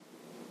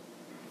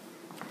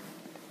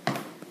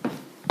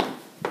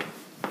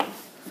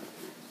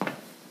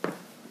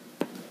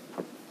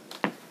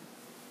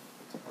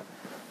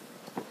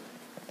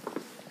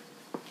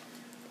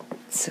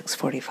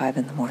6:45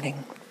 in the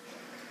morning.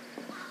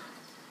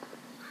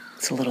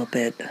 It's a little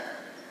bit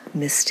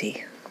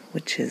misty,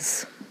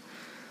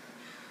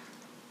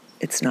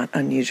 it's not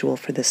unusual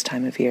for this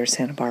time of year.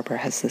 Santa Barbara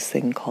has this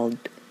thing called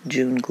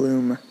June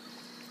gloom,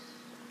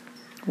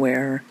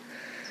 where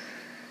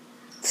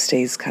it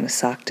stays kind of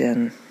socked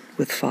in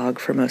with fog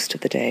for most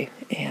of the day,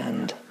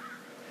 and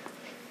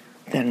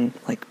then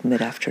like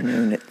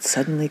mid-afternoon it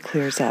suddenly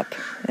clears up,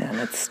 and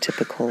it's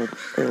typical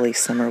early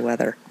summer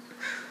weather.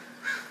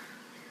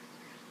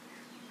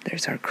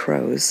 There's our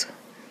crows.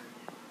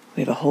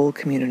 We have a whole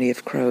community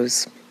of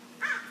crows.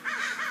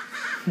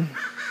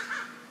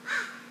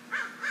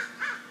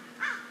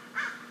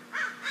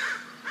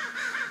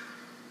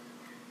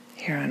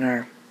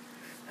 Here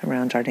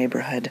around our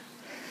neighborhood.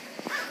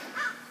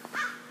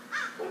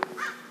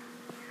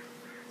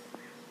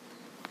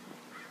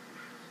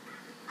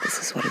 This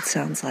is what it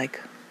sounds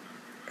like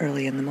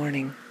early in the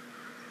morning.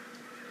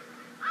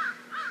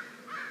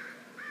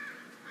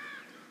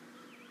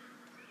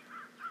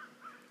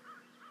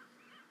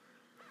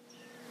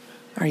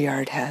 Our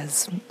yard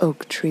has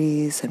oak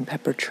trees and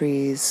pepper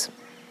trees.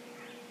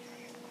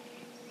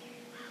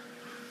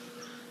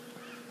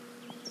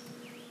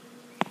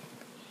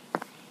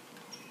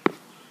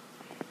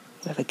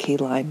 We have a key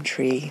lime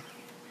tree,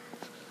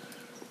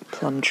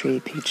 plum tree,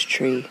 peach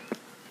tree,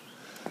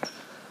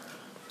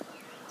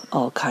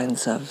 all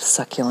kinds of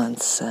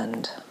succulents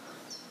and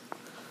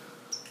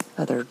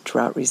other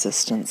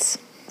drought-resistant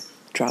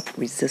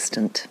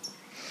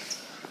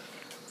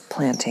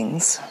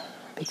plantings,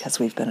 because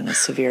we've been in a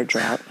severe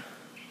drought.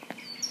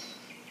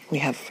 We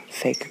have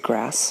fake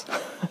grass,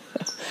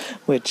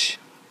 which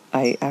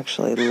I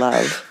actually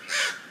love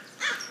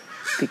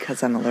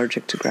because I'm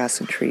allergic to grass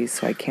and trees,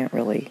 so I can't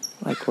really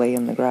lay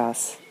in the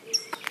grass.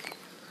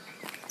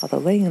 Although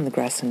laying in the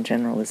grass in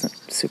general isn't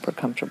super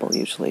comfortable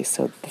usually,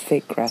 so the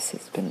fake grass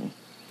has been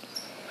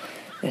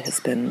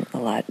a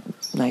lot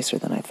nicer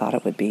than I thought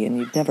it would be, and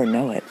you'd never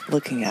know it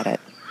looking at it.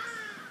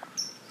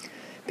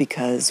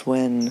 Because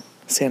when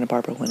Santa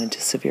Barbara went into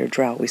severe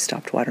drought, we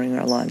stopped watering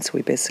our lawn, so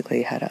we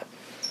basically had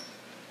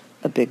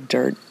a big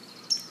dirt,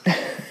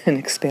 an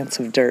expanse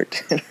of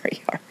dirt in our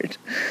yard.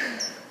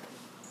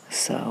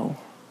 So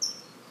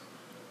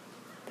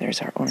there's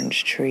our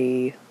orange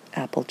tree,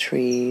 apple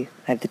tree.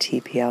 I have the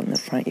teepee out in the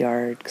front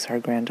yard because our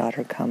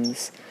granddaughter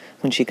comes.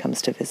 When she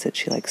comes to visit,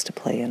 she likes to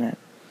play in it.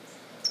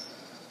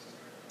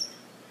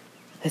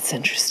 It's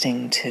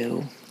interesting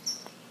to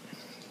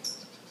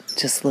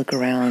just look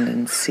around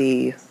and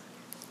see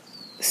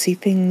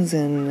things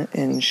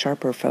in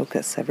sharper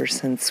focus ever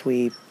since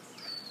we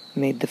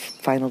made the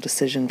final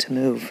decision to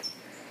move.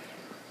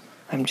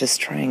 I'm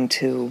just trying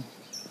to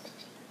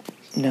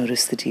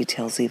notice the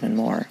details even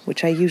more,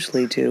 which I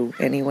usually do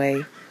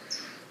anyway,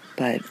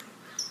 but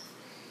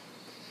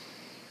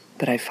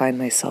I find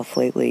myself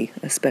lately,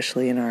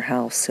 especially in our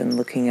house and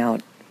looking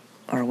out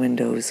our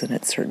windows and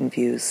at certain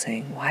views,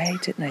 saying, why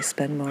didn't I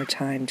spend more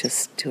time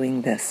just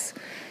doing this?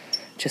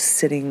 Just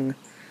sitting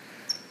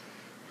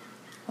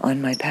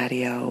on my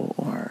patio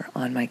or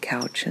on my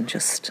couch and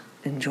just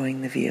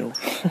enjoying the view.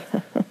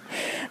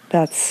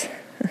 That's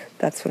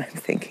what I'm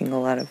thinking a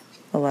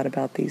lot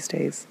about these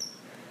days.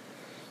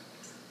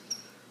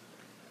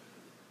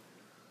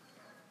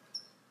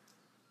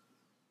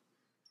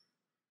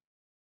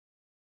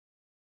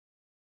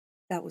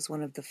 That was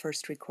one of the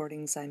first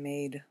recordings I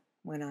made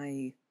when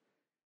I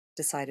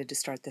decided to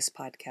start this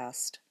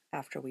podcast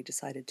after we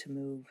decided to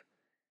move.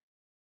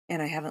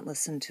 And I haven't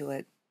listened to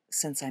it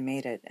since I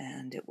made it,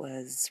 and it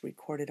was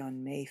recorded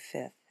on May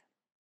 5th.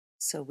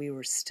 So we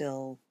were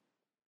still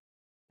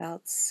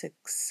about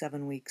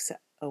 6-7 weeks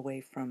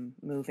away from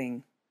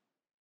moving.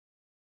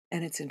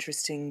 And it's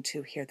interesting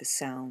to hear the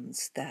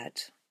sounds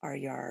that our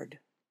yard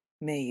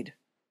made.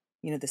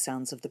 You know, the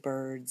sounds of the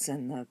birds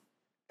and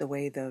the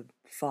way the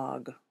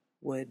fog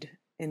would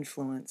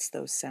influence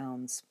those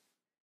sounds.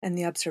 And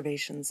the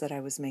observations that I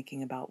was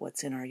making about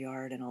what's in our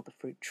yard and all the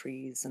fruit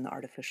trees and the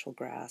artificial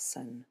grass.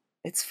 And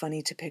it's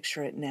funny to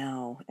picture it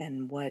now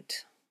and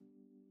what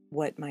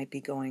might be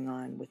going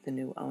on with the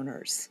new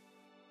owners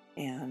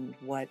and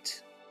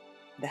what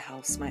the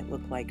house might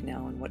look like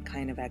now and what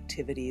kind of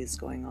activity is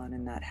going on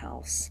in that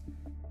house,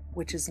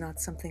 which is not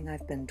something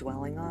I've been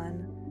dwelling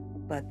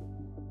on, but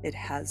it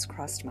has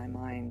crossed my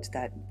mind,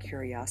 that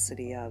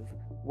curiosity of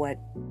what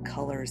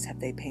colors have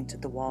they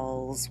painted the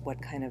walls,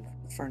 what kind of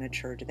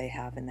furniture do they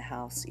have in the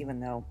house, even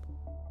though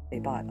they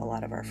bought a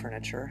lot of our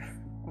furniture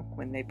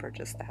when they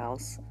purchased the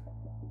house.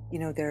 You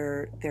know,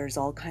 there's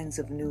all kinds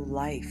of new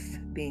life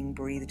being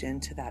breathed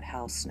into that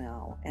house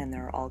now, and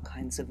there are all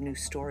kinds of new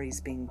stories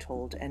being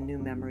told and new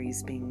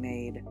memories being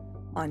made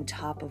on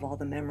top of all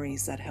the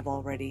memories that have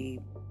already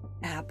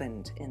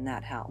happened in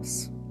that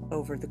house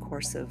over the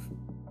course of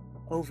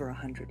over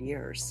 100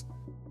 years.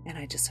 And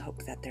I just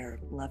hope that they're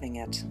loving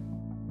it.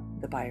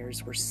 The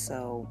buyers were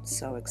so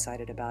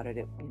excited about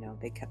it.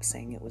 They kept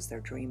saying it was their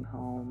dream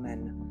home,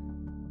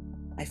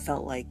 and I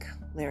felt like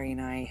Larry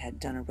and I had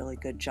done a really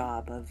good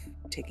job of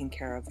taking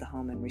care of the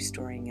home and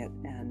restoring it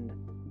and,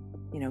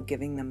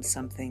 giving them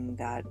something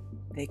that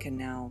they can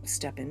now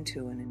step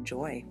into and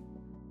enjoy,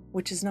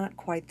 which is not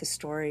quite the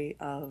story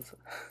of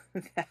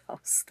the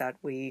house that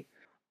we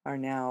are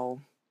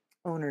now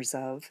owners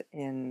of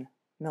in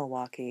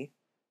Milwaukee.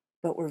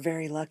 But we're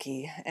very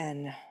lucky,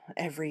 and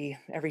every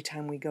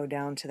time we go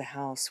down to the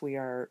house, we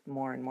are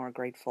more and more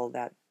grateful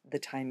that the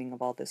timing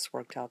of all this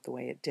worked out the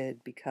way it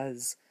did,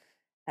 because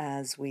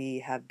as we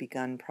have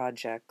begun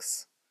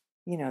projects,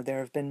 there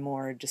have been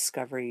more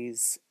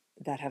discoveries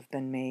that have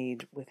been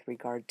made with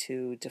regard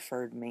to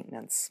deferred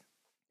maintenance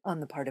on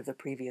the part of the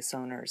previous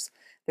owners.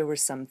 There were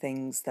some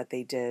things that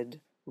they did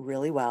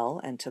really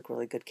well and took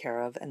really good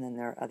care of, and then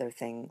there are other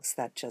things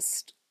that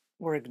just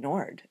were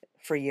ignored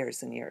for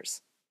years and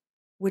years,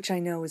 which I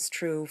know is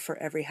true for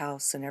every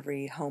house and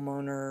every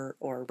homeowner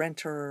or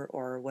renter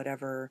or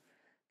whatever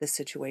the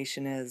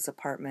situation is,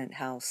 apartment,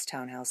 house,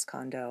 townhouse,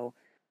 condo.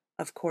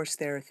 Of course,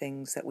 there are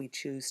things that we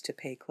choose to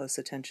pay close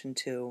attention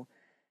to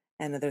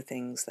and other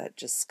things that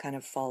just kind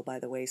of fall by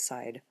the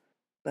wayside.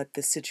 But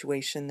the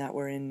situation that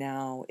we're in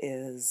now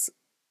is,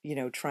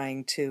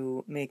 trying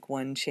to make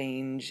one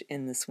change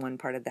in this one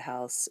part of the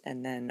house,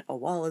 and then a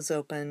wall is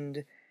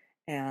opened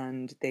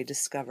and they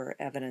discover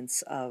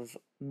evidence of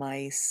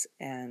mice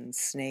and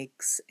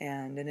snakes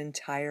and an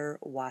entire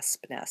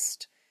wasp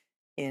nest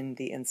in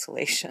the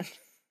insulation.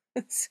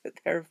 So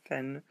there have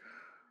been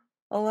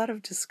a lot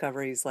of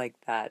discoveries like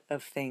that,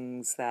 of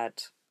things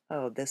that,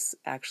 oh, this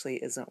actually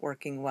isn't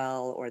working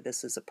well, or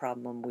this is a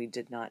problem we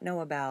did not know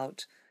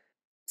about.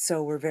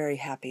 So we're very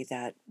happy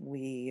that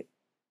we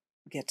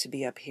get to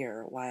be up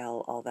here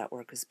while all that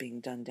work is being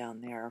done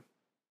down there.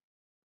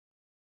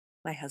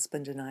 My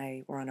husband and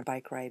I were on a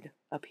bike ride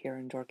up here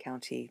in Door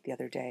County the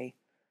other day,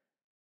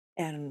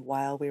 and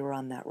while we were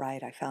on that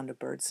ride, I found a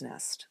bird's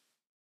nest,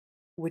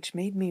 which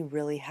made me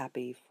really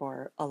happy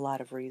for a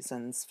lot of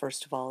reasons.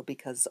 First of all,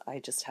 because I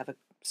just have a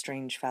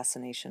strange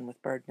fascination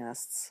with bird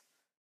nests,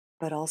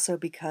 but also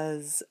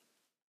because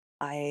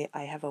I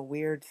have a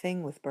weird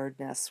thing with bird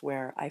nests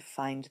where I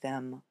find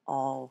them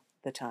all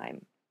the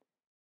time.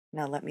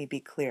 Now, let me be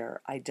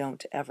clear, I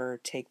don't ever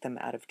take them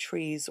out of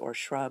trees or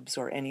shrubs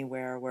or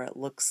anywhere where it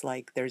looks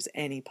like there's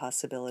any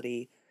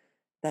possibility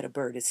that a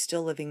bird is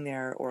still living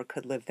there or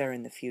could live there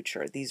in the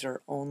future. These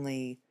are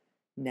only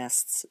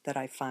nests that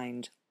I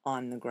find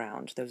on the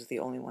ground. Those are the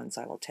only ones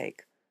I will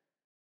take.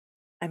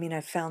 I mean,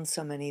 I've found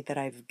so many that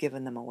I've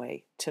given them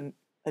away to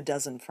a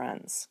dozen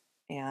friends.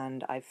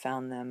 And I've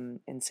found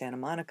them in Santa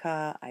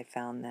Monica, I've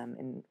found them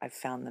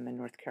in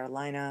North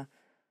Carolina,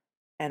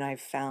 and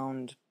I've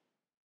found,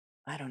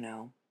 I don't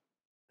know,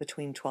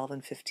 between 12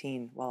 and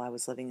 15 while I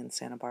was living in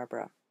Santa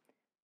Barbara.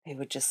 They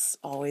would just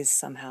always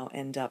somehow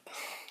end up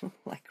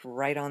like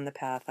right on the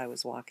path I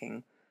was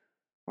walking,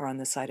 or on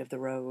the side of the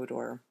road,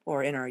 or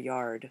in our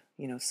yard,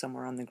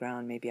 somewhere on the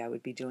ground. Maybe I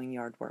would be doing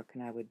yard work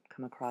and I would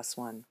come across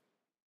one.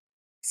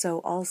 So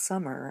all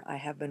summer I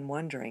have been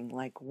wondering,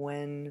 like,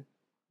 when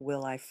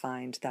will I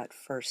find that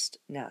first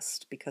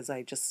nest, because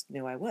I just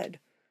knew I would.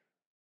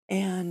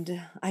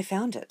 And I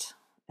found it.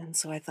 And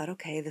so I thought,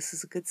 okay, this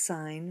is a good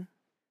sign.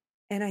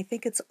 And I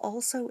think it's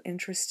also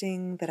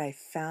interesting that I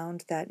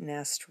found that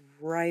nest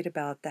right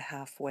about the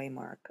halfway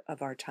mark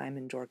of our time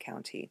in Door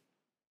County.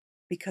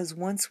 Because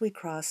once we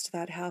crossed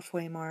that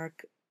halfway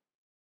mark,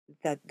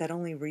 that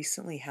only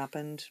recently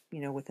happened,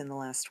 within the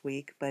last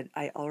week, but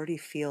I already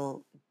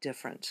feel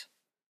different.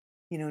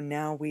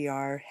 Now we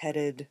are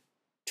headed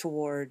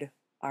toward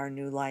our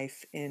new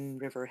life in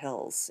River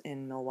Hills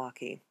in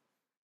Milwaukee.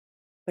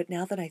 But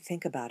now that I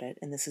think about it,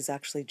 and this is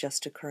actually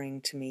just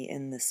occurring to me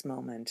in this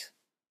moment,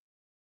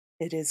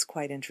 it is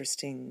quite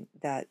interesting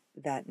that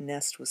that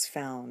nest was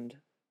found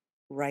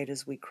right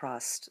as we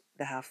crossed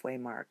the halfway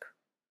mark.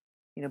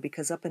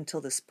 Because up until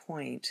this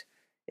point,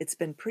 it's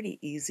been pretty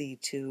easy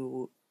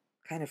to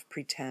kind of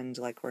pretend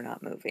like we're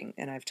not moving.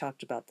 And I've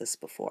talked about this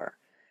before.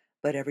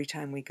 But every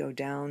time we go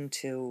down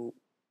to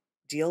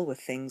deal with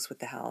things with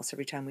the house,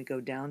 every time we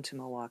go down to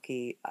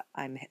Milwaukee,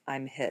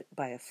 I'm hit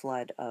by a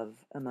flood of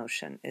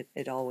emotion.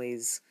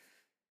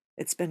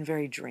 It's been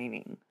very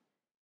draining.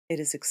 It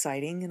is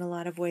exciting in a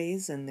lot of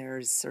ways, and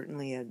there's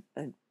certainly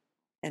an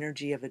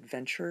energy of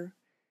adventure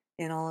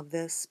in all of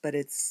this, but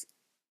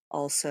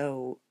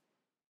also,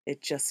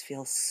 it just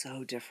feels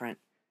so different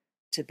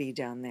to be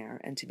down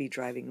there and to be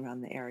driving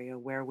around the area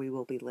where we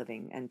will be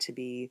living and to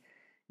be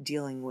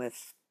dealing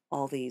with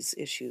all these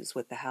issues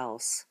with the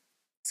house.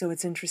 So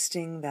it's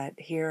interesting that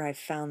here I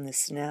found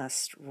this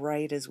nest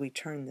right as we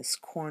turn this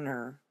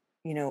corner,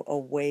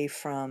 away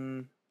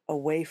from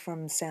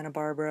Santa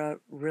Barbara,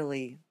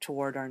 really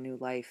toward our new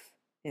life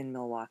in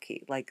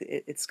Milwaukee. Like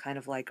it's kind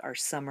of like our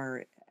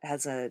summer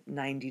has a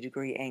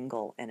 90-degree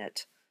angle in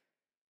it.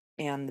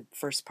 And the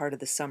first part of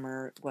the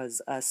summer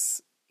was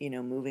us,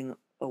 moving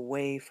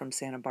away from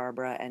Santa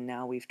Barbara, and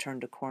now we've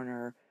turned a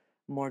corner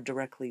more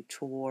directly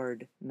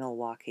toward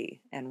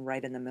Milwaukee. And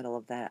right in the middle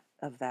of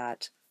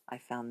that, I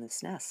found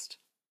this nest.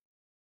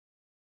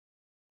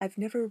 I've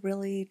never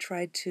really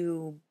tried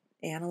to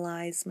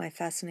analyze my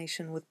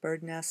fascination with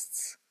bird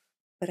nests,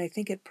 but I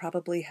think it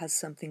probably has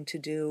something to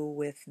do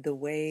with the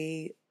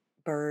way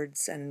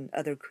birds and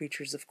other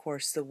creatures, of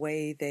course, the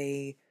way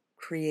they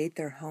create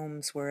their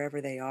homes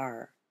wherever they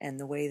are, and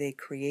the way they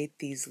create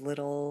these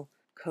little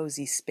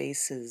cozy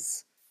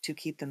spaces to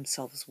keep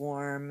themselves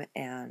warm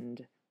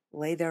and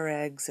lay their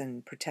eggs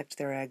and protect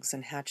their eggs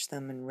and hatch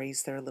them and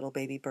raise their little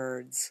baby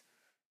birds.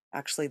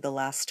 Actually, the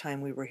last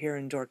time we were here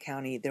in Door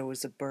County, there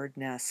was a bird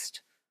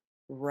nest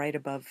right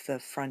above the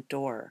front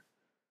door,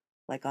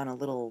 like on a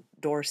little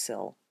door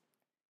sill.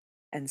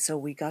 And so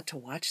we got to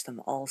watch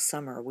them all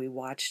summer. We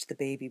watched the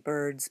baby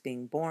birds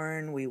being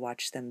born. We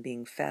watched them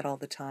being fed all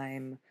the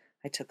time.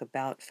 I took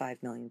about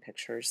 5 million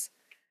pictures.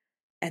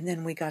 And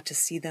then we got to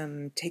see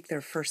them take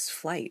their first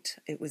flight.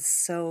 It was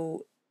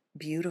so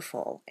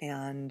beautiful.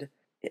 And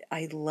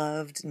I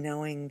loved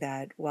knowing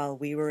that while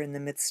we were in the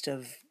midst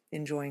of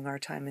enjoying our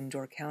time in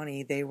Door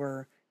County,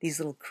 these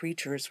little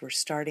creatures were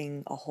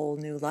starting a whole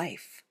new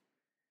life.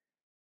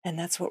 And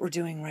that's what we're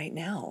doing right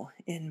now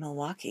in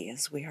Milwaukee,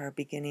 is we are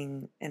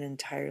beginning an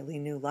entirely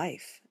new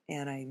life.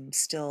 And I'm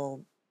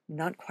still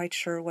not quite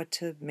sure what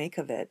to make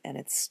of it. And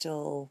I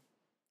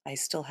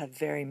still have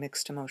very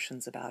mixed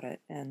emotions about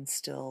it, and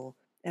still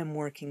am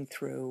working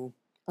through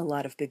a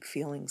lot of big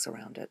feelings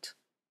around it.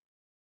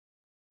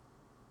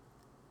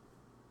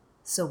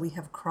 So we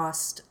have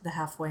crossed the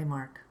halfway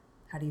mark.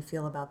 How do you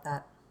feel about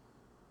that?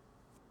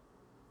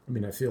 I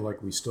mean, I feel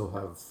like we still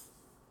have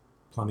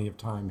plenty of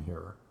time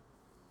here.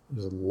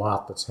 There's a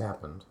lot that's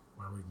happened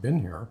while we've been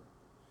here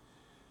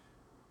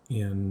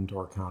in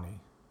Door County.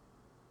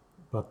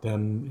 But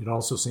then it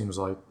also seems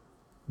like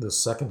the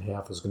second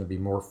half is going to be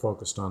more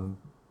focused on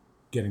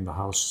getting the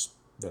house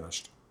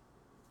finished.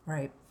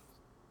 Right.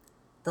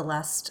 The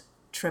last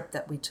trip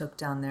that we took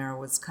down there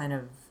was kind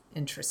of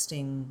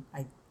interesting.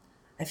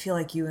 I feel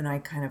like you and I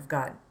kind of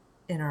got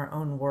in our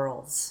own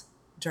worlds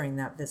during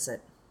that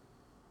visit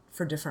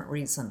for different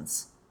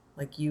reasons.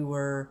 Like, you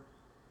were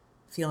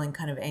feeling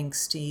kind of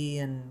angsty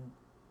and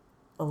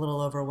a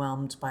little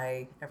overwhelmed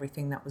by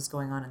everything that was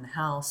going on in the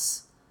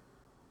house.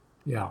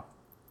 Yeah.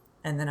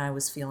 And then I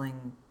was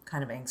feeling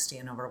kind of angsty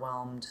and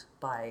overwhelmed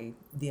by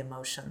the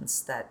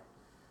emotions that,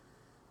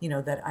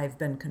 that I've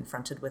been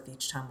confronted with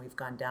each time we've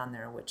gone down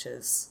there, which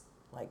is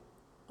like,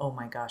 oh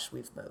my gosh,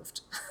 we've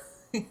moved.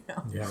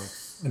 Yeah.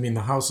 I mean,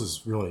 the house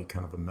is really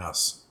kind of a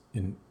mess.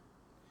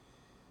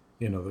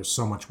 There's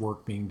so much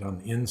work being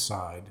done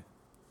inside.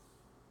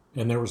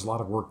 And there was a lot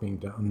of work being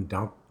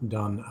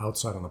done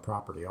outside on the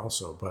property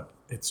also. But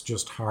it's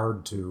just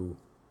hard to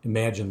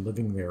imagine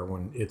living there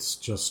when it's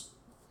just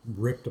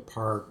ripped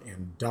apart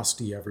and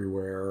dusty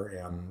everywhere,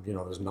 and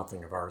there's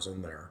nothing of ours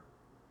in there,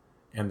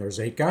 and there's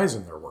 8 guys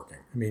in there working.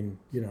 I mean,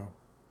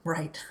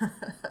 Right.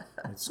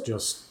 it's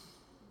just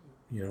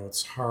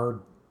it's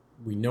hard.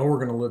 We know we're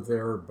going to live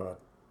there, but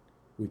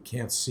we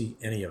can't see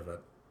any of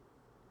it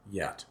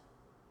yet.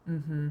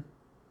 Mm-hmm.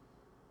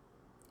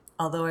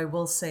 Although I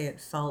will say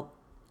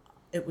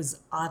it was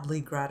oddly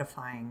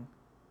gratifying.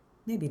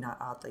 Maybe not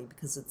oddly,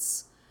 because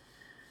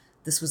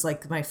this was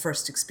like my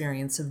first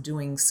experience of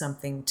doing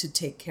something to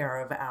take care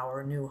of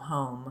our new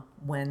home,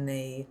 when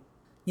they,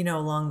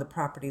 along the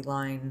property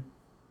line,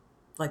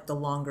 like the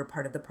longer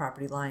part of the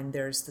property line,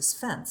 there's this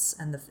fence,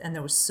 and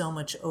there was so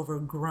much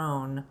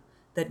overgrown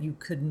that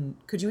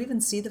could you even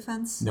see the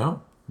fence?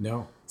 No.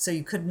 So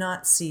you could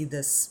not see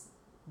this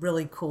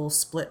really cool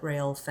split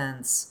rail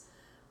fence.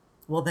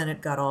 Well, then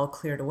it got all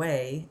cleared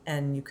away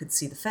and you could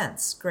see the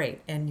fence.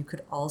 Great. And you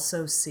could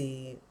also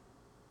see,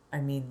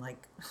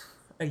 like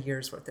a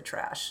year's worth of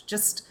trash.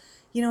 Just,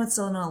 it's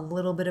on a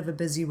little bit of a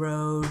busy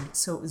road.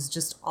 So it was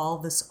just all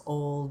this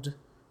old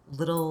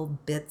little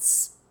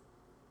bits,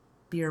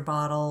 beer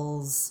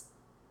bottles,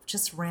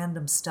 just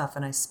random stuff.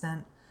 And I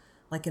spent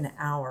like an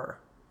hour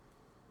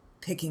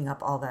picking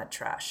up all that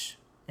trash.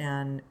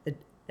 And it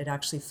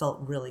actually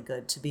felt really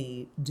good to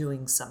be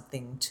doing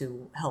something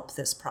to help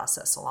this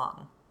process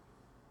along.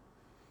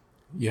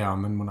 Yeah,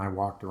 and then when I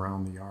walked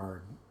around the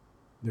yard,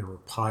 there were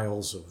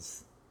piles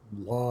of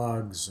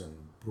logs and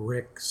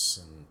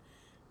bricks and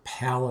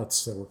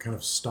pallets that were kind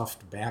of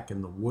stuffed back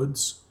in the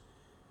woods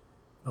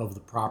of the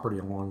property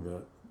along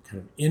the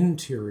kind of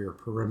interior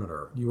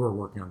perimeter. You were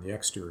working on the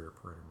exterior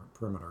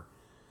perimeter.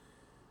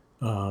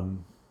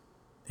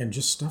 And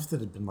just stuff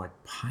that had been like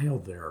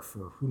piled there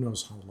for who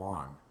knows how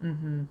long.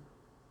 Mm-hmm.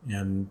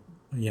 And,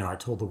 I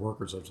told the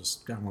workers,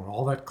 I want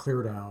all that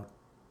cleared out,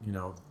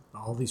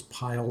 all these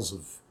piles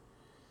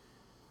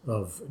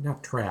of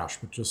not trash,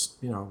 but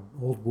just,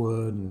 old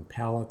wood and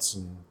pallets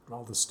and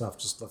all this stuff.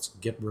 Just let's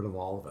get rid of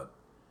all of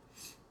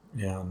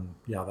it. And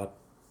yeah,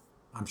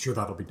 I'm sure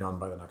that'll be done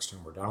by the next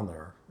time we're down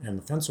there. And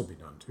the fence will be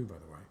done too, by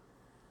the way.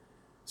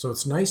 So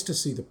it's nice to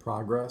see the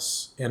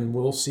progress, and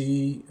we'll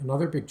see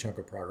another big chunk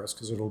of progress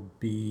because it'll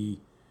be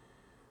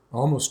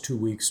almost 2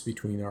 weeks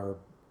between our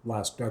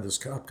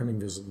this upcoming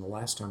visit and the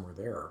last time we're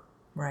there.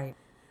 Right.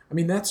 I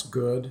mean, that's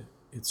good.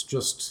 It's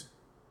just,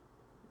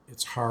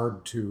 it's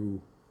hard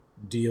to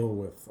deal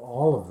with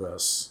all of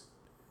this,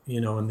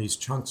 in these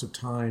chunks of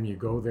time. You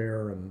go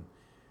there and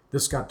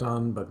this got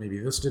done, but maybe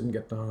this didn't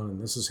get done,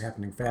 and this is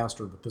happening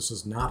faster, but this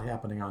is not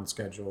happening on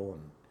schedule.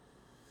 And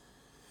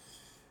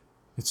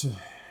It's a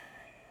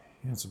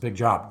it's a big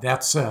job.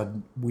 That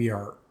said, we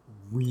are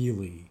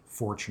really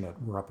fortunate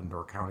we're up in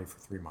Door County for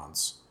 3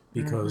 months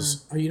Mm-hmm.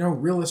 because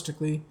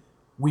realistically,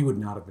 we would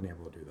not have been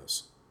able to do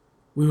this.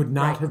 We would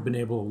not Right. have been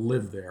able to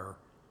live there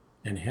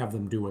and have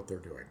them do what they're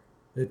doing.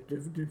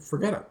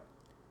 Forget it.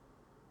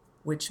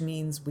 Which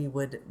means we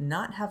would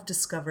not have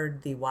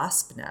discovered the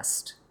wasp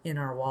nest in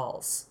our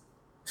walls.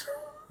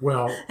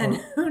 Well, And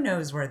who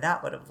knows where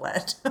that would have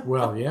led.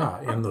 well, yeah,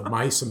 and the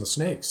mice and the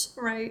snakes.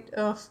 Right.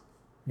 Oh,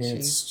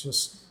 It's jeez.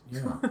 just,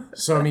 yeah.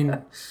 So I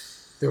mean,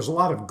 there's a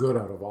lot of good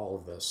out of all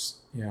of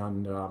this,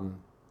 and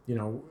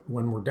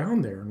when we're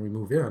down there and we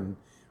move in,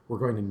 we're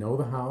going to know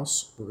the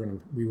house.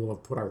 We will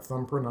have put our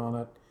thumbprint on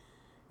it,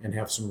 and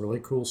have some really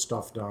cool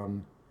stuff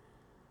done,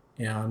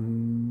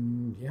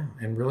 and yeah,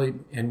 and we'll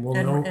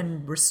and know.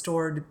 and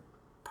restored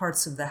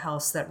parts of the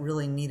house that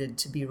really needed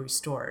to be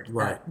restored,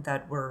 Right.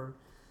 that were,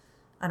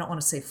 I don't want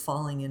to say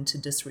falling into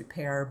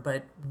disrepair,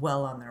 but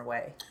well on their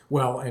way.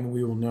 Well, and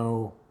we will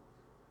know,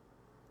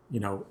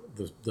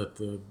 that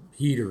the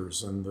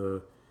heaters and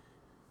the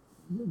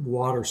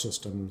water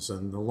systems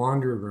and the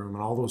laundry room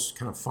and all those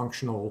kind of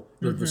functional,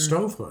 the Mm-hmm.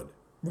 stove hood,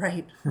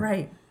 Right,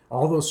 right,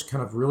 all those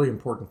kind of really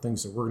important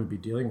things that we're going to be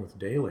dealing with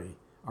daily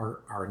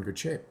are in good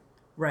shape.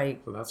 right.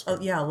 So that's Oh,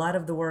 good. yeah, a lot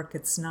of the work,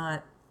 it's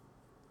not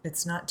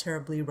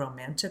terribly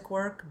romantic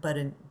work, but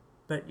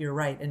you're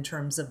right in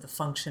terms of the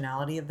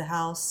functionality of the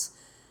house,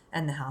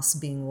 and the house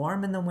being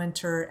warm in the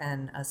winter,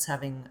 and us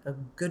having a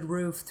good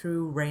roof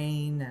through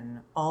rain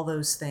and all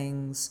those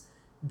things,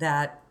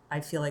 that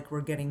I feel like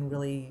we're getting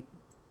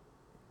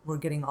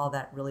all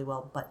that really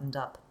well buttoned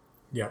up.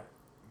 Yep.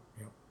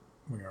 Yep.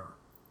 We are.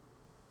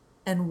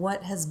 And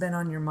what has been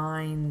on your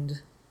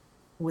mind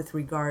with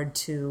regard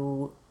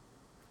to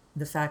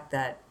the fact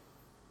that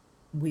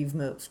we've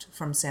moved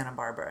from Santa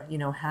Barbara?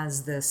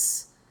 Has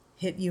this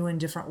hit you in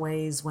different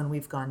ways when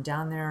we've gone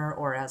down there,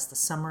 or as the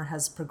summer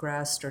has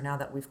progressed, or now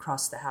that we've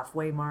crossed the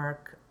halfway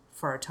mark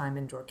for our time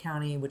in Door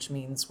County, which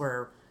means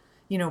we're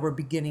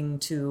beginning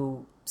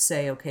to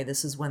say, okay,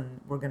 this is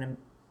when we're going to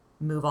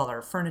move all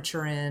our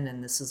furniture in,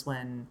 and this is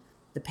when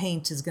the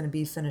paint is going to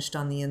be finished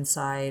on the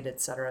inside,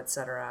 et cetera, et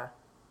cetera.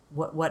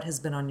 What has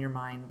been on your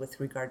mind with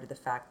regard to the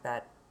fact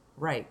that,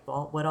 right,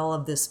 well, what all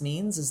of this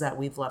means is that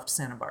we've left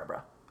Santa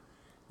Barbara?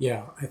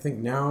 Yeah, I think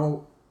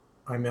now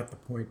I'm at the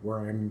point where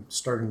I'm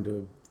starting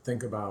to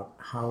think about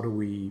how do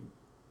we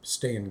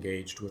stay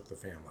engaged with the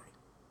family.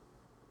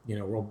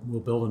 We'll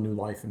build a new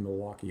life in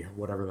Milwaukee,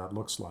 whatever that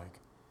looks like.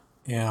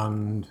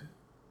 And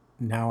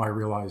now I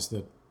realize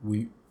that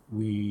we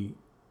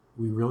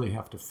we really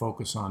have to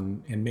focus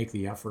on and make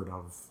the effort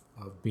of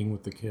being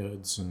with the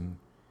kids and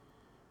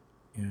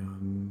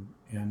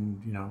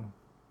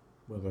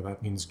whether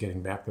that means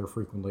getting back there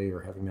frequently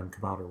or having them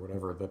come out or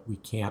whatever, that we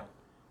can't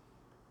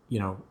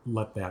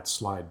let that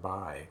slide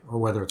by, or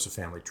whether it's a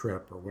family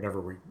trip or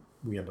whatever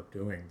we end up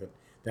doing,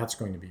 that's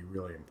going to be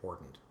really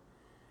important.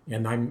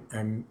 And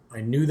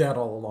I knew that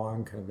all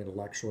along, kind of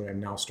intellectually. I'm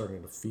now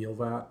starting to feel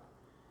that.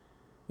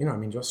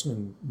 Justin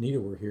and Nita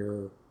were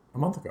here a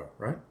month ago,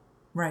 right?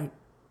 Right.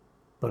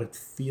 But it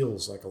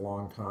feels like a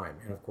long time.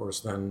 And of course,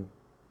 then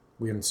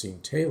we haven't seen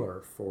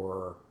Taylor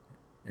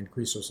and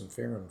Christos and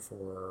Farron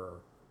for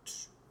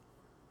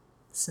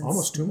Since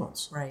almost 2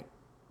 months, right.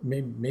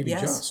 maybe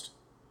Yes. just.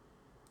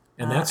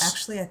 And that's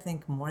Actually, I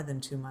think more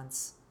than 2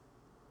 months.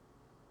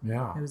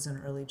 yeah. It was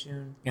in early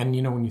June. And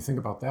when you think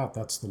about that,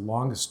 that's the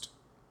longest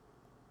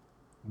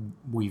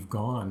we've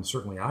gone.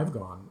 Certainly, I've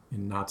gone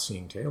in not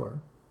seeing Taylor.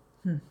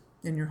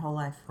 In your whole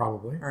life.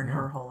 Probably, Or in yeah.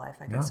 her whole life,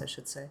 I guess I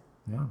should say.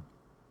 Yeah.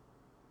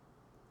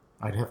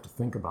 I'd have to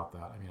think about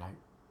that.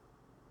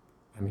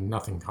 I mean,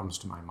 nothing comes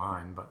to my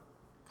mind, but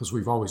because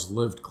we've always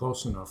lived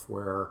close enough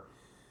where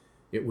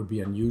it would be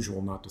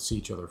unusual not to see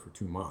each other for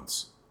 2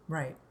 months.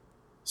 Right.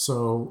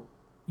 So,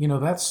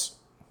 that's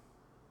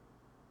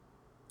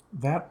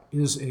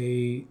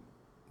a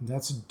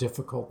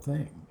difficult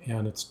thing,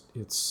 and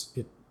it's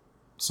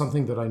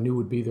something that I knew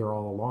would be there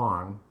all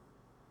along.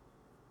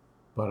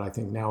 But I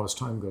think now, as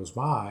time goes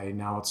by,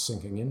 now it's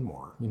sinking in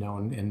more,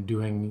 and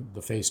doing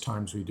the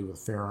FaceTimes we do with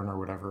Farron or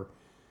whatever.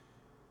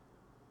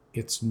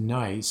 It's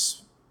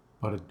nice,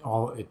 but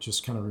it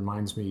just kind of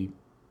reminds me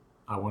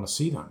I want to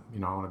see them. I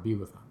want to be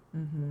with them.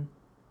 Mm-hmm.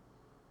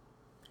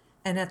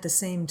 And at the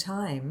same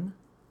time,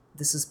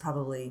 this is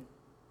probably,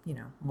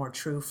 more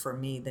true for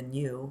me than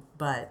you,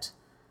 but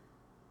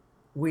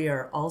we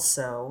are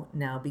also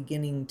now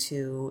beginning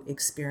to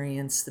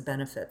experience the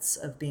benefits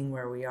of being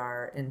where we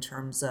are in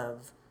terms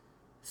of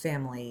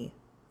family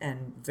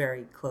and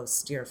very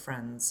close dear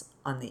friends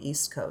on the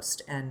East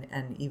Coast, and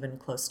even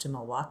close to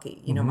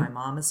Milwaukee. My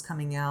mom is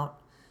coming out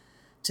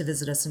to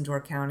visit us in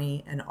Door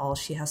County, and all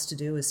she has to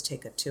do is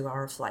take a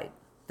 2-hour flight.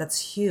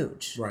 That's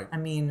huge. Right. I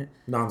mean,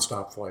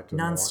 Nonstop flight to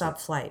nonstop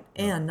Milwaukee. flight.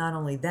 Yeah. And not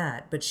only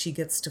that, but she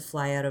gets to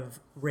fly out of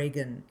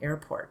Reagan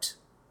Airport.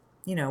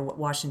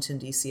 Washington,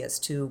 D.C. has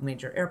two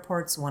major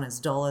airports. One is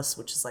Dulles,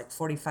 which is like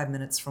 45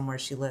 minutes from where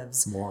she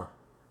lives. More.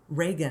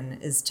 Reagan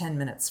is 10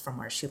 minutes from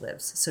where she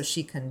lives. So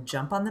she can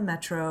jump on the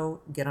metro,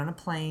 get on a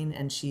plane,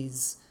 and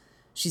she's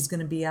she's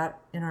going to be out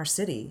in our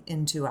city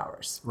in 2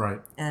 hours.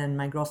 Right. And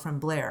my girlfriend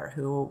Blair,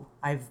 who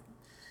I've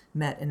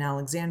met in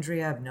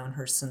Alexandria, I've known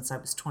her since I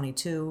was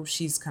 22.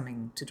 She's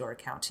coming to Door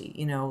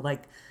County.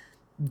 Like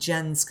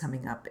Jen's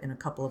coming up in a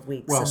couple of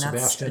weeks, Well, and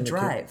that's a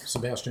drive.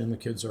 Sebastian and the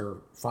kids are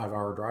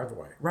 5-hour drive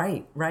away.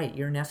 Right.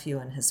 Your nephew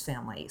and his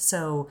family.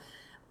 So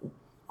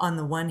on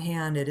the one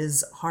hand, it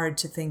is hard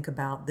to think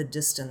about the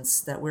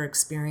distance that we're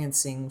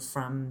experiencing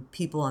from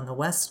people on the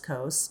West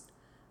Coast,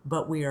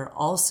 but we are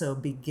also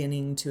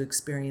beginning to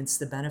experience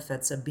the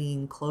benefits of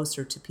being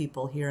closer to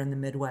people here in the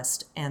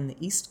Midwest and the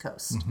East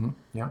Coast. Mm-hmm.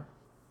 Yeah.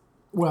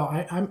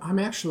 Well, I'm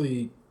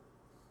actually,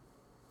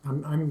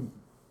 I'm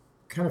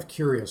kind of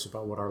curious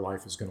about what our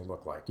life is going to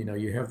look like.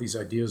 You have these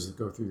ideas that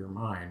go through your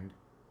mind,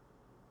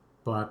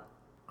 but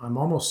I'm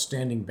almost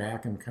standing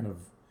back and kind of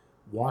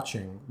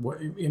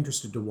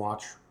interested to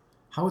watch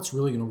how it's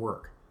really going to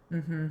work.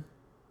 Mm-hmm.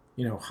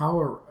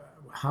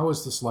 How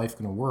is this life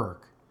going to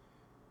work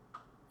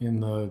in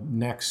the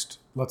next,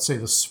 let's say,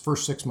 the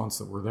first 6 months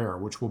that we're there,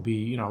 which will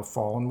be,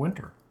 fall and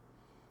winter.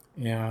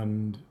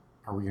 And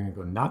are we going to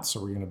go nuts? Are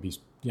we going to be,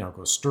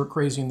 go stir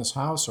crazy in this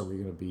house? Are we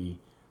going to be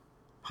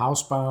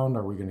housebound?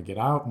 Are we going to get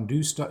out and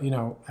do stuff?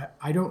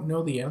 I don't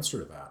know the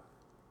answer to that.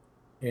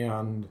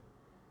 And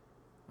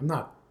I'm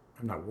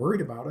not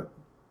worried about it,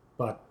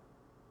 but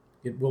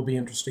it will be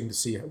interesting to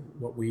see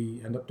what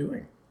we end up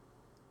doing.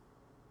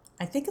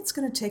 I think it's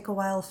going to take a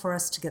while for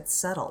us to get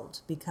settled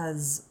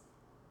because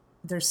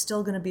there's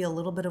still going to be a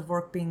little bit of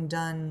work being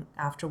done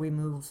after we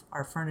move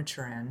our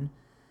furniture in.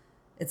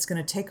 It's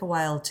going to take a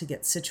while to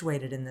get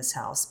situated in this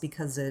house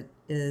because it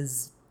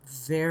is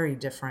very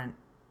different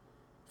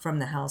from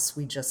the house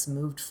we just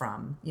moved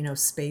from.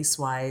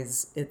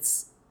 Space-wise,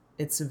 it's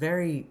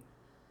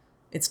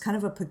kind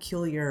of a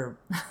peculiar,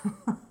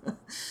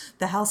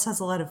 the house has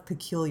a lot of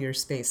peculiar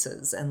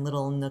spaces and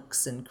little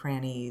nooks and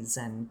crannies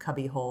and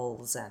cubby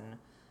holes and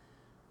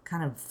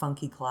kind of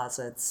funky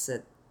closets.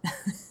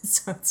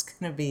 So it's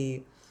going to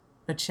be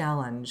a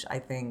challenge, I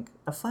think,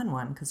 a fun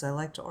one because I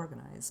like to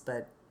organize,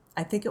 but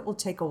I think it will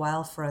take a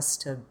while for us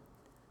to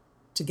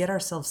get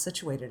ourselves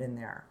situated in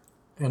there.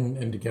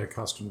 And to get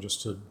accustomed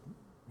just to,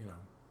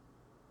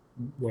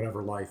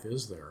 whatever life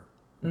is there.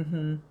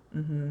 Mm-hmm.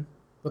 Mm-hmm.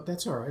 But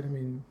that's all right. I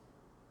mean,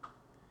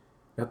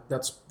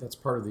 that's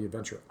part of the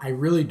adventure.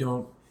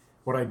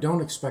 What I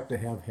don't expect to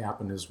have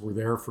happen is we're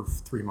there for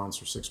 3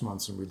 months or 6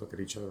 months and we look at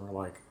each other and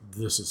we're like,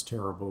 this is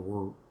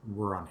terrible.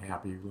 We're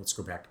unhappy. Let's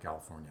go back to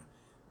California.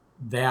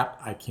 That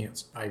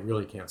I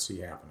really can't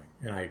see happening.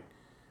 And I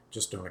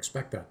just don't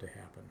expect that to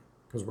happen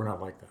because we're not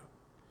like that.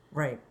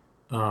 Right.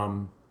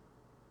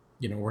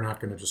 We're not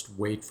going to just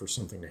wait for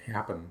something to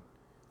happen.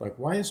 Like,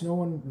 why is no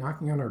one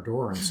knocking on our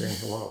door and saying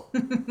hello?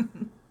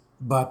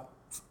 But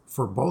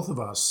for both of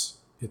us,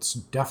 it's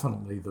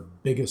definitely the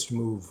biggest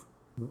move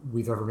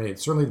we've ever made.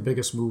 Certainly the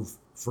biggest move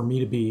for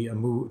me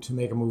to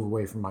make a move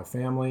away from my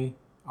family,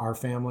 our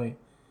family.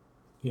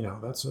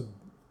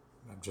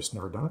 I've just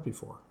never done it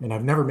before. And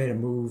I've never made a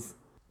move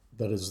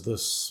that is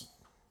this,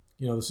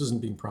 this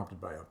isn't being prompted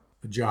by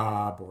a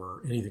job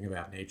or anything of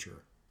that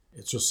nature.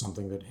 It's just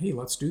something that, hey,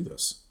 let's do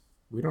this.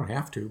 We don't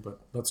have to, but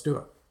let's do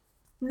it.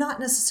 Not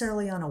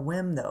necessarily on a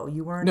whim, though.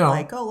 You weren't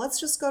like, oh, let's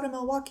just go to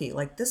Milwaukee.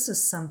 Like, this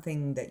is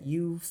something that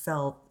you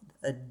felt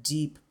a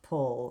deep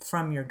pull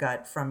from your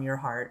gut, from your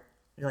heart.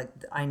 You're like,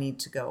 I need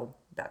to go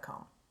back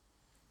home.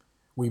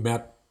 We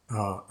met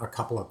a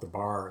couple at the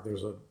bar.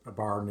 There's a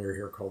bar near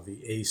here called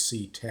the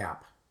AC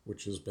Tap,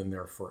 which has been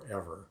there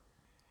forever.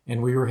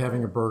 And we were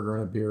having a burger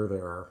and a beer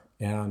there.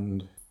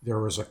 And there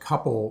was a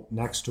couple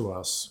next to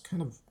us,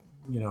 kind of,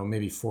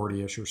 maybe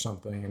 40-ish or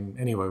something. And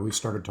anyway, we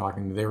started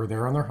talking. They were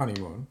there on their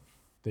honeymoon.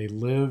 They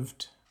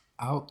lived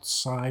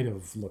outside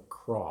of La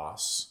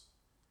Crosse,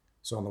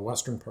 so in the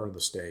western part of the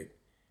state,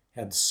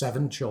 had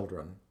 7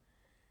 children.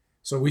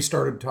 So we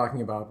started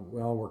talking about,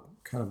 well, we're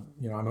kind of,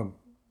 I'm a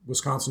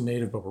Wisconsin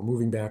native, but we're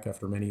moving back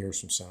after many years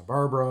from Santa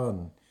Barbara,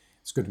 and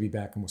it's good to be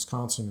back in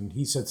Wisconsin. And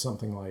he said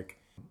something like,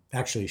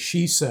 actually,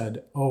 she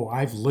said, oh,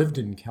 I've lived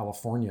in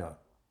California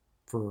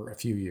for a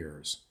few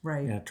years.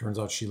 Right. And it turns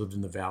out she lived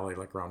in the valley,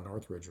 like around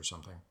Northridge or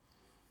something.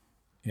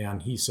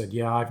 And he said,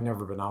 yeah, I've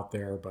never been out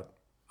there, but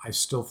I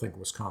still think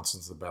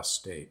Wisconsin's the best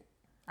state.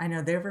 I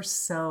know, they were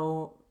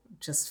so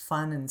just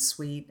fun and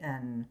sweet,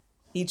 and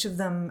each of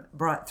them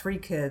brought 3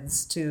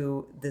 kids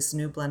to this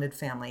new blended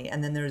family.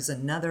 And then there's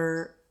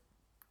another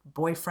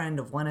boyfriend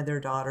of one of their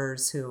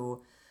daughters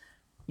who,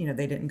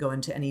 they didn't go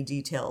into any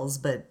details,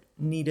 but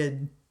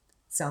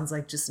sounds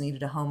like just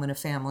needed a home and a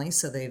family.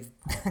 So they've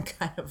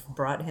kind of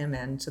brought him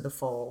into the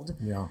fold.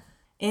 Yeah.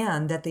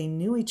 And that they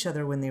knew each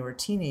other when they were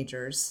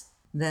teenagers,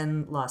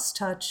 then lost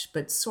touch,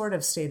 but sort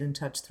of stayed in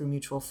touch through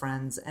mutual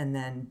friends. And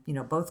then,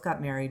 both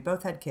got married,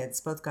 both had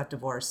kids, both got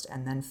divorced,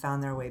 and then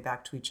found their way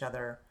back to each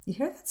other. You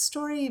hear that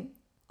story,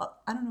 I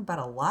don't know about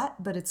a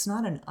lot, but it's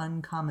not an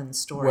uncommon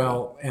story.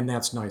 Well, and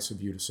that's nice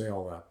of you to say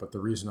all that. But the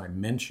reason I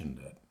mentioned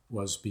it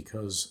was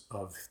because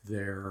of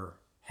their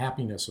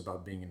happiness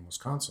about being in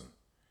Wisconsin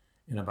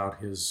and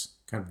about his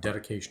kind of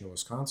dedication to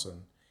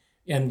Wisconsin.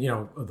 And,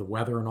 the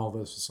weather and all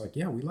this, it's like,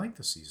 yeah, we like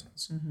the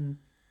seasons. Mm-hmm.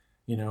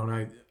 And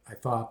I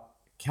thought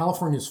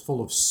California is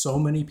full of so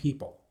many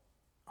people.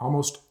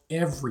 Almost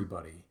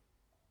everybody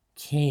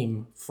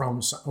came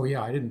from, oh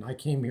yeah, I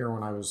came here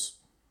when I was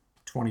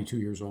 22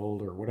 years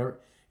old or whatever.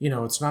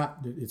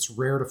 It's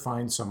rare to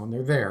find someone,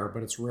 they're there,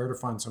 but it's rare to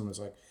find someone who's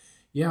like,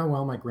 yeah,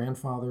 well, my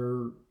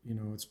grandfather,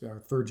 it's our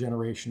third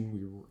generation,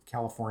 we were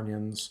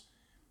Californians.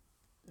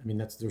 I mean,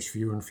 there's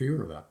fewer and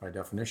fewer of that by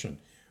definition.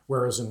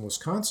 Whereas in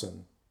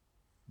Wisconsin,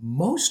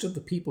 most of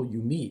the people you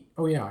meet,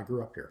 oh yeah, I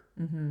grew up here.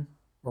 Mm-hmm.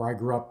 Or I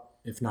grew up,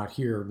 if not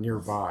here,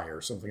 nearby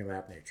or something of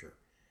that nature.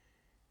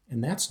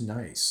 And that's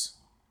nice.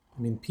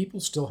 I mean,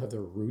 people still have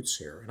their roots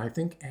here. And I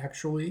think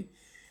actually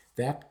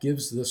that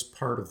gives this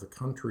part of the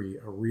country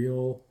a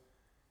real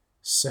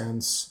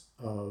sense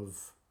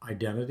of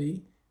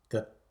identity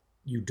that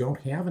you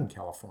don't have in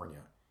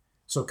California.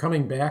 So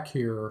coming back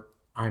here,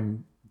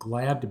 I'm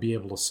glad to be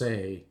able to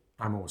say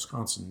I'm a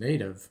Wisconsin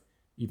native,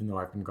 even though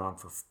I've been gone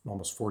for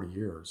almost 40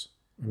 years.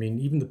 I mean,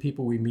 even the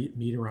people we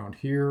meet around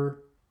here,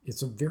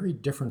 it's a very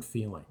different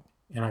feeling.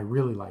 And I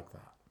really like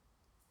that.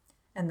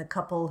 And the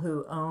couple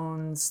who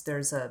owns,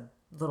 there's a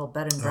little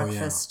bed and Oh, yeah.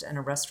 breakfast and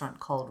a restaurant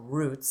called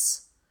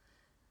Roots.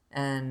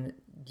 And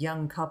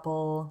young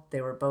couple,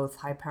 they were both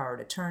high-powered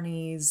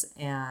attorneys,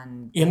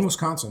 and In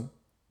Wisconsin.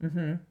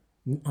 mm-hmm.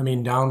 I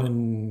mean, down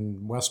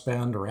in West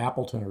Bend or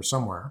Appleton or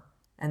somewhere.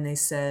 And they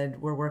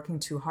said, we're working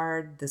too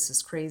hard. This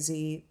is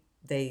crazy.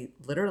 They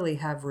literally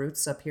have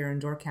roots up here in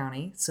Door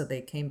County. So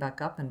they came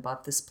back up and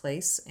bought this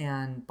place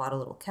and bought a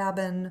little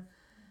cabin.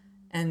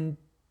 And,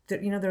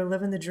 they're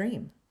living the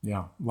dream.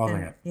 Yeah, loving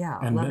And, it. yeah,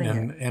 And, loving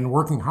and, it. and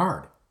working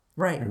hard.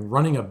 Right. And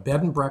running a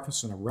bed and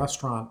breakfast in a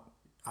restaurant,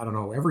 I don't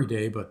know, every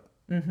day, but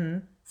Mm-hmm.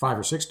 5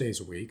 or 6 days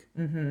a week.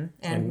 Mm-hmm. And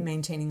And-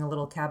 maintaining a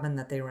little cabin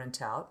that they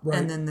rent out. Right.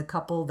 And then the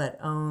couple that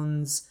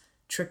owns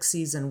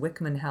Trixie's and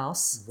Wickman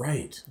House,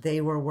 Right.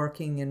 they were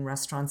working in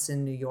restaurants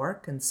in New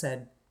York and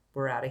said,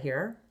 we're out of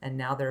here. And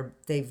now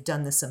they've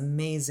done these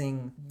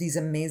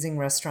amazing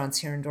restaurants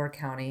here in Door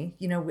County.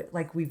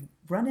 Like we've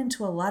run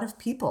into a lot of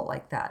people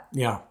like that.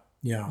 Yeah.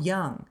 Yeah.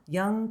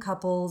 Young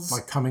couples.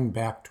 Like coming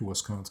back to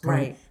Wisconsin.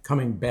 Right.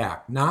 Coming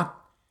back. Not,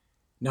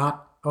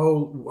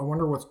 oh, I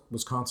wonder what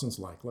Wisconsin's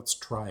like. Let's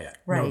try it.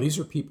 Right. No, these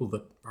are people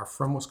that are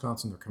from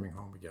Wisconsin. They're coming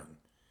home again.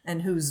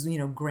 And whose,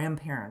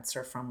 grandparents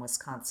are from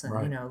Wisconsin.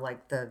 Right.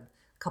 Like the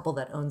couple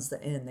that owns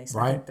the inn. They said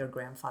I Right. think their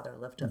grandfather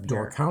lived up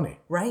Door here. County.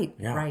 Right.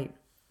 Yeah. Right.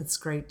 It's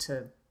great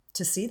to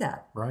see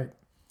that. Right.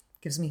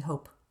 Gives me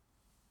hope.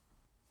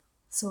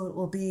 So it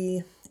will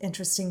be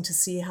interesting to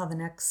see how the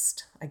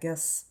next, I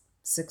guess,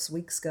 6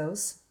 weeks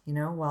goes.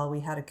 While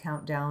we had a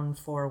countdown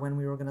for when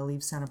we were going to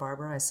leave Santa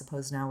Barbara, I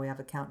suppose now we have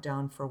a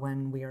countdown for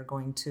when we are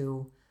going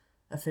to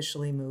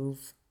officially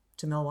move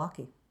to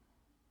Milwaukee.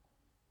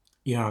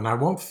 Yeah, and I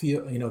won't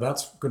feel,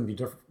 that's going to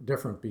be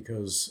different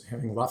because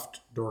having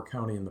left Door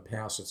County in the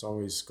past, it's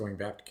always going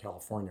back to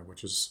California,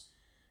 which is,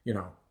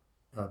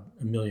 a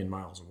million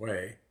miles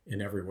away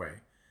in every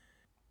way.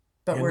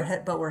 But And-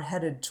 we're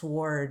headed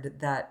toward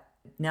that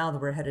now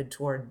that we're headed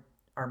toward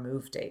our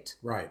move date.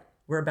 Right.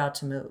 We're about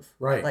to move.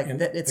 Right. Like And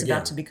that it's again,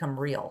 about to become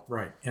real.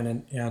 Right.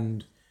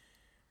 And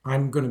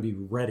I'm going to be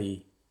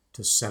ready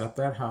to set up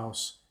that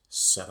house,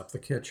 set up the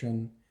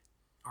kitchen,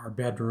 our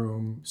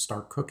bedroom,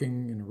 start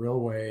cooking in a real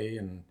way,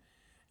 and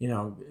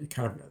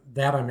kind of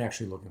that I'm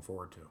actually looking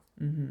forward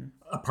to. Mm-hmm.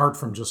 Apart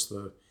from just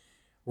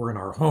we're in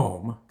our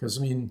home, because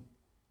we're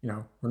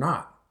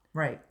not.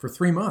 Right. For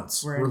 3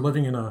 months, we're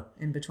living in a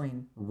in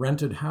between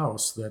rented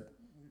house that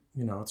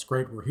it's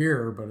great we're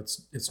here, but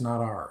it's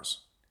not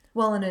ours.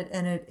 Well, and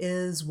it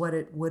is what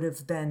it would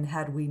have been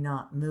had we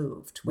not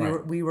moved.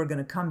 Right. We were going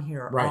to come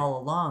here Right. all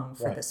along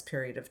for Right. this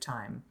period of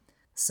time.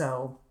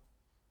 So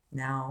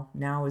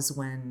now is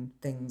when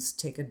things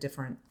take a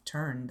different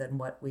turn than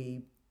what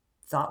we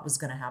thought was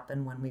going to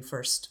happen when we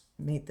first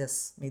made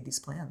these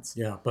plans.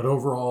 Yeah, but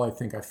overall, I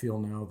think I feel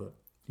now that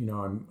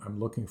I'm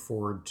looking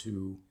forward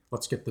to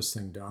let's get this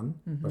thing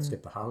done. Mm-hmm. Let's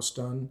get the house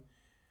done.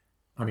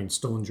 I mean,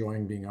 still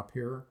enjoying being up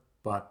here,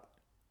 but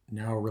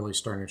now really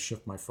starting to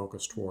shift my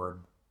focus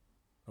toward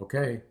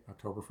okay,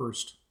 October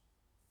 1st,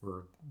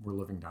 we're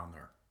living down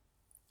there.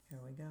 Here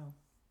we go.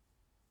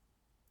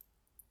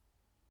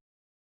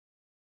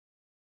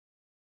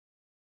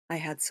 I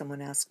had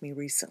someone ask me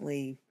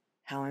recently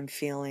how I'm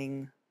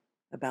feeling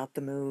about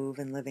the move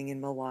and living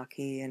in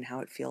Milwaukee and how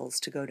it feels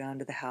to go down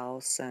to the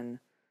house and,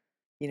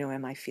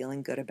 am I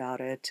feeling good about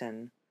it?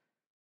 And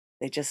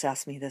they just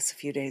asked me this a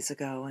few days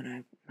ago,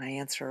 and my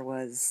answer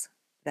was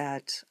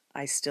that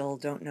I still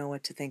don't know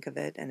what to think of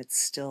it, and it's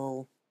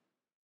still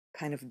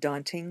kind of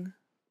daunting,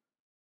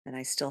 and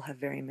I still have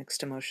very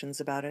mixed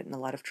emotions about it and a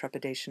lot of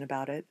trepidation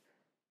about it,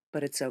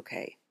 but it's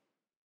okay.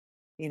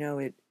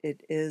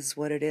 It is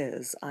what it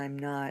is. I'm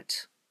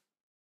not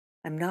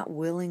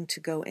willing to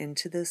go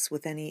into this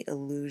with any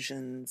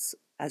illusions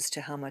as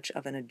to how much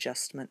of an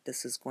adjustment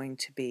this is going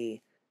to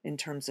be in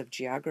terms of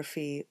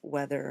geography,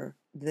 weather,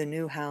 the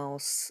new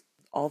house,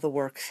 all the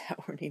work that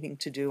we're needing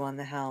to do on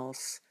the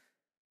house,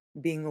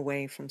 being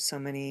away from so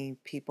many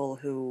people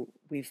who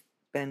we've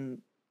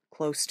been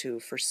close to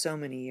for so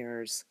many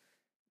years,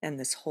 and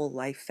this whole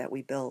life that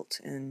we built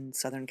in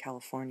Southern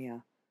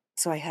California.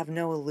 So I have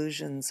no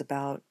illusions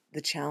about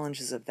the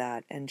challenges of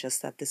that, and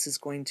just that this is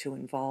going to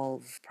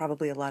involve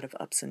probably a lot of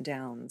ups and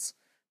downs,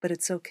 but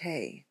it's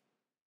okay.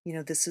 You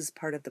know, this is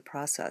part of the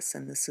process,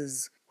 and this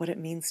is what it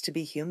means to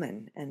be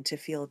human and to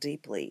feel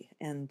deeply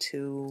and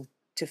to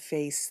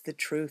face the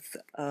truth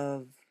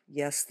of,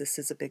 yes, this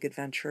is a big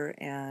adventure,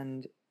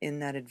 and in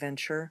that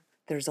adventure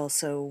there's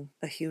also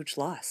a huge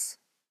loss,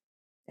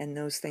 and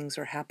those things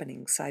are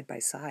happening side by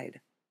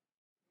side.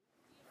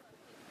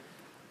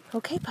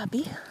 Okay,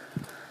 puppy.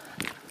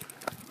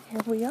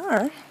 Here we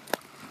are.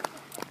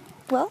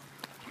 Well,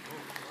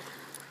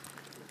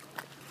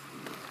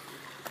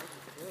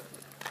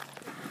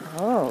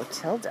 oh,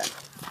 Tilda.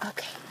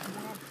 Okay.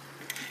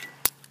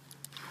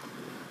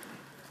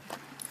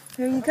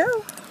 There you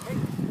go.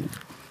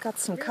 Got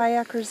some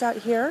kayakers out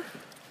here.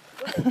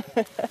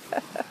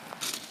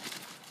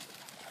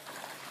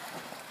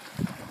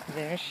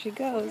 There she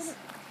goes.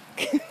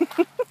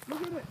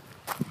 Look at it.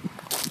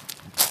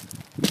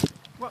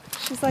 What?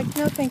 She's like,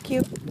 no, thank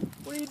you.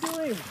 What are you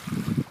doing?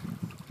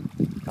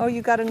 Oh,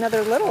 you got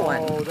another little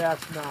one. Oh,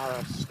 that's not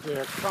a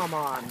stick. Come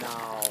on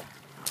now.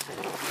 You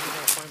gonna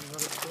find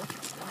another stick?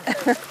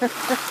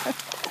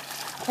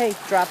 Hey,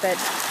 drop it.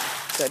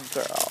 Good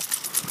girl.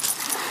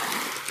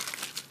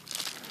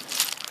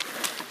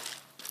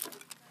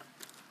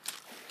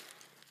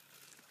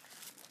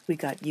 We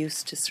got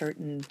used to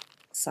certain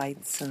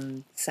sights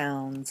and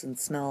sounds and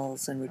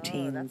smells and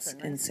routines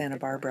in Santa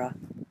Barbara.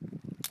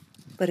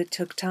 But it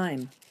took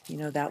time. You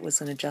know, that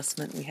was an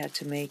adjustment we had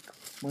to make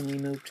when we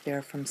moved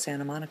there from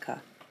Santa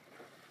Monica.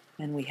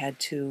 And we had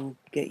to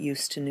get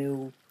used to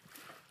new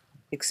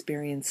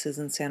experiences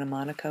in Santa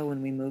Monica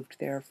when we moved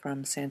there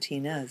from Santa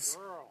Ynez.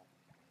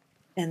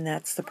 And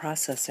that's the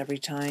process. Every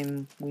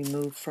time we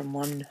move from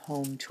one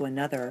home to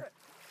another,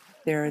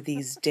 there are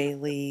these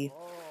daily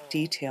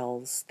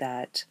details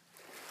that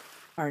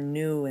are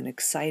new and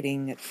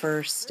exciting at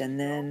first, and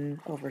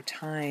then over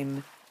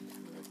time,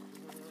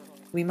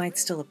 we might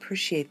still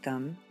appreciate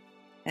them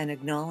and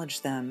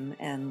acknowledge them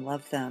and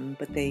love them,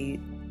 but they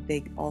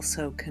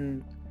also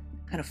can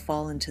kind of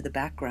fall into the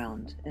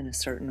background in a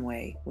certain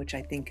way, which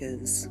I think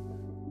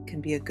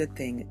can be a good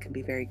thing. It can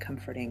be very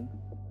comforting.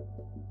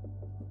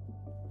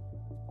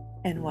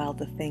 And while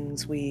the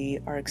things we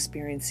are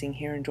experiencing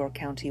here in Door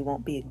County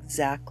won't be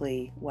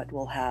exactly what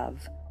we'll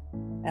have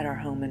at our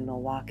home in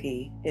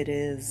Milwaukee,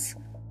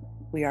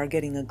 we are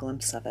getting a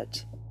glimpse of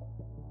it.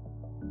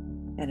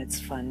 And it's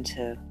fun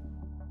to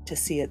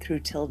see it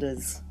through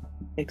Tilda's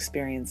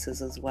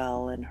experiences as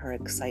well, and her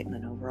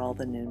excitement over all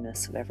the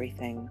newness of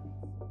everything.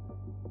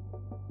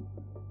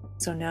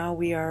 So now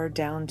we are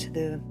down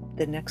to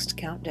the next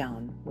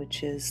countdown,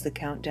 which is the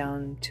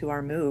countdown to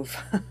our move,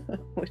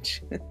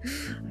 which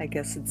I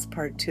guess it's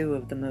part 2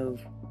 of the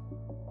move.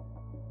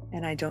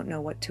 And I don't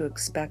know what to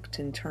expect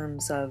in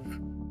terms of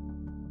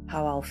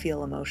how I'll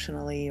feel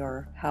emotionally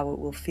or how it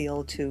will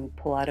feel to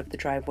pull out of the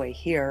driveway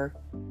here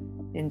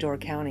in Door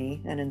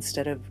County, and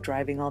instead of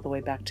driving all the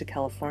way back to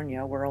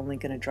California, we're only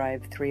going to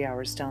drive 3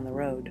 hours down the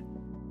road.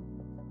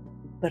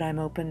 But I'm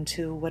open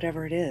to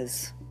whatever it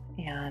is,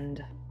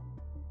 and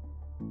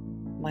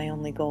my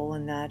only goal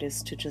in that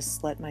is to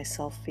just let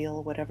myself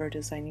feel whatever it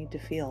is I need to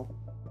feel,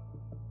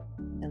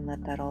 and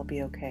let that all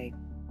be okay,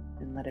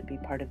 and let it be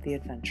part of the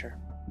adventure.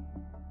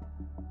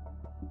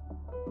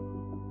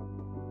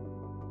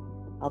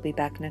 I'll be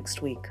back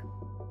next week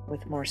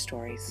with more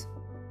stories.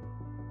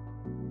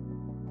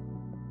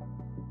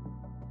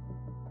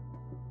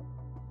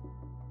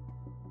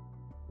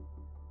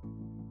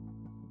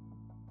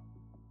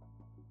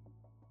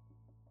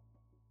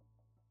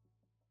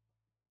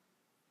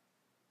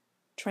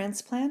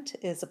 Transplant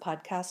is a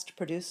podcast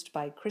produced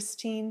by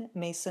Christine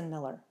Mason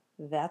Miller.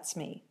 That's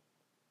me.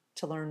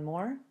 To learn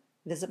more,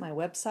 visit my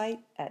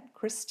website at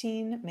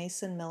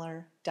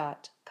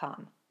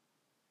christinemasonmiller.com.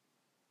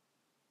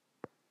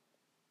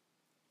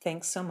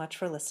 Thanks so much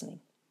for listening.